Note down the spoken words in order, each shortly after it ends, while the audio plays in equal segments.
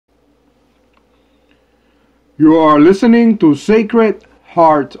You are listening to Sacred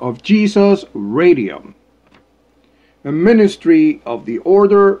Heart of Jesus Radio, a ministry of the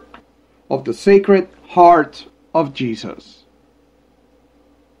Order of the Sacred Heart of Jesus.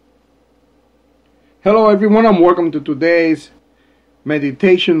 Hello everyone, and welcome to today's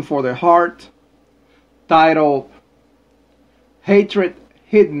meditation for the heart, titled Hatred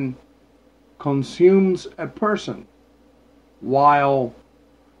Hidden Consumes a Person, while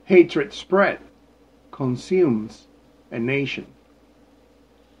hatred spread consumes a nation.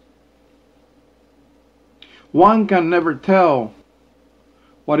 One can never tell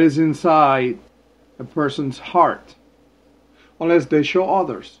what is inside a person's heart unless they show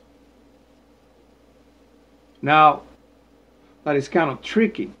others. Now, that is kind of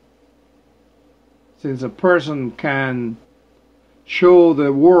tricky, since a person can show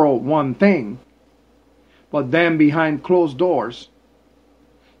the world one thing, but then behind closed doors,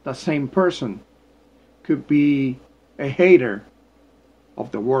 the same person could be a hater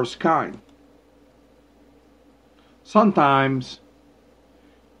of the worst kind. Sometimes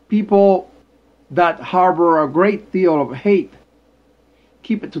people that harbor a great deal of hate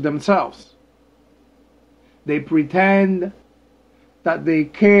keep it to themselves. They pretend that they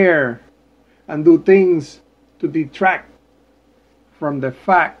care and do things to detract from the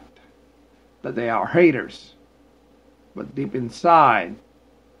fact that they are haters. But deep inside,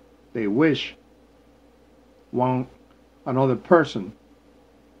 they wish another person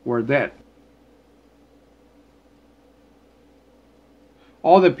were dead.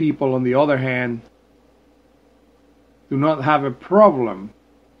 Other people, on the other hand, do not have a problem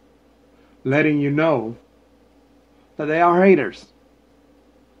letting you know that they are haters.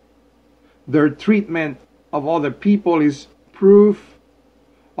 Their treatment of other people is proof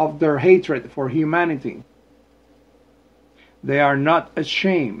of their hatred for humanity. They are not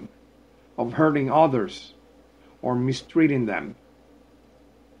ashamed of hurting others or mistreating them.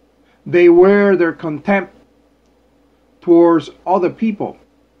 They wear their contempt towards other people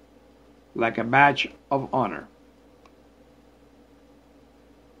like a badge of honor.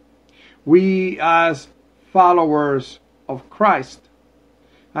 We, as followers of Christ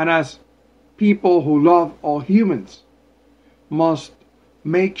and as people who love all humans, must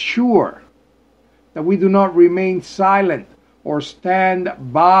make sure that we do not remain silent or stand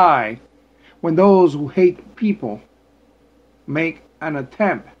by when those who hate people make an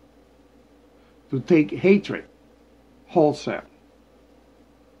attempt to take hatred wholesale.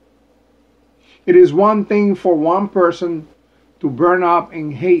 It is one thing for one person to burn up in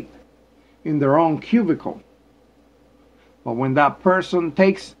hate in their own cubicle, but when that person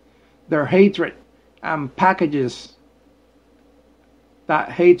takes their hatred and packages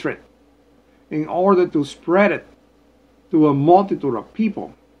that hatred in order to spread it to a multitude of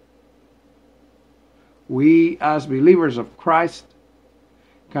people, we as believers of Christ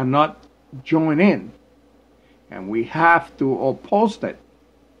cannot join in, and we have to oppose it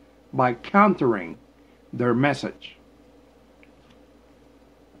by countering their message.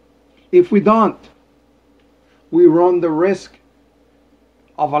 If we don't, we run the risk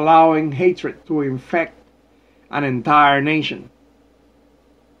of allowing hatred to infect an entire nation.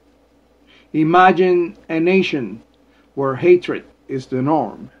 Imagine a nation where hatred is the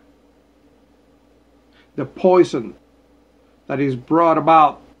norm. The poison that is brought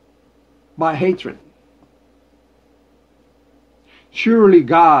about by hatred. Surely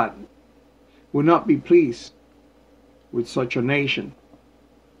God will not be pleased with such a nation.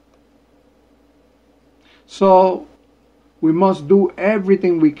 So we must do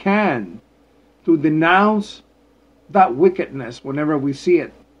everything we can to denounce that wickedness whenever we see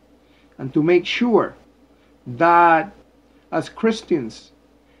it, and to make sure that as Christians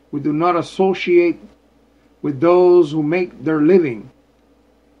we do not associate with those who make their living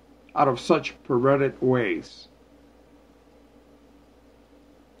out of such perverted ways.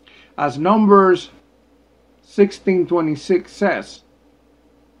 As Numbers 16:26 says,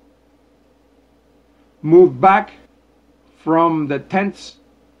 move back from the tents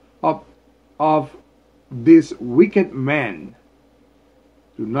of these wicked men.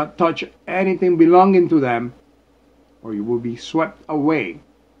 Do not touch anything belonging to them, or you will be swept away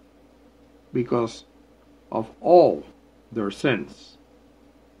because of all their sins.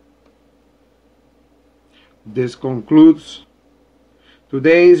 This concludes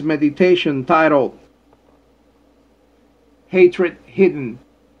today's meditation titled, Hatred Hidden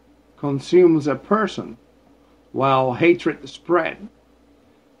Consumes a Person, while hatred spread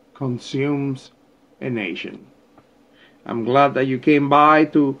consumes a nation. I'm glad that you came by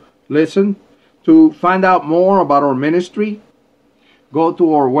to listen. To find out more about our ministry, go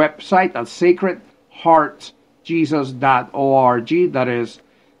to our website at sacredheartsjesus.org. That is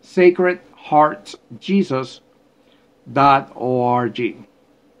sacredheartsjesus.org.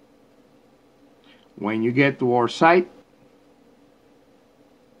 When you get to our site,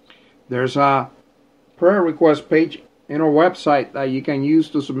 there's a prayer request page in our website that you can use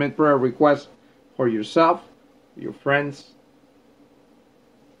to submit prayer requests for yourself, your friends,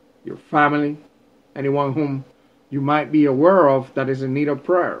 your family, anyone whom you might be aware of that is in need of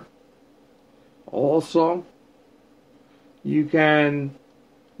prayer. Also, you can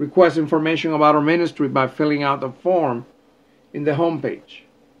request information about our ministry by filling out the form in the homepage.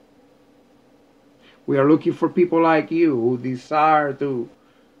 We are looking for people like you who desire to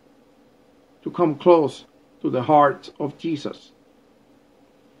come close to the heart of Jesus.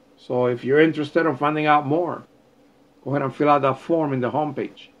 So if you're interested in finding out more, go ahead and fill out that form in the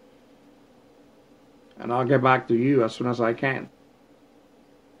homepage. And I'll get back to you as soon as I can.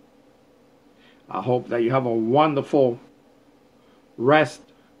 I hope that you have a wonderful rest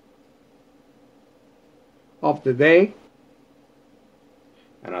of the day.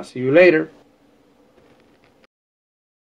 And I'll see you later.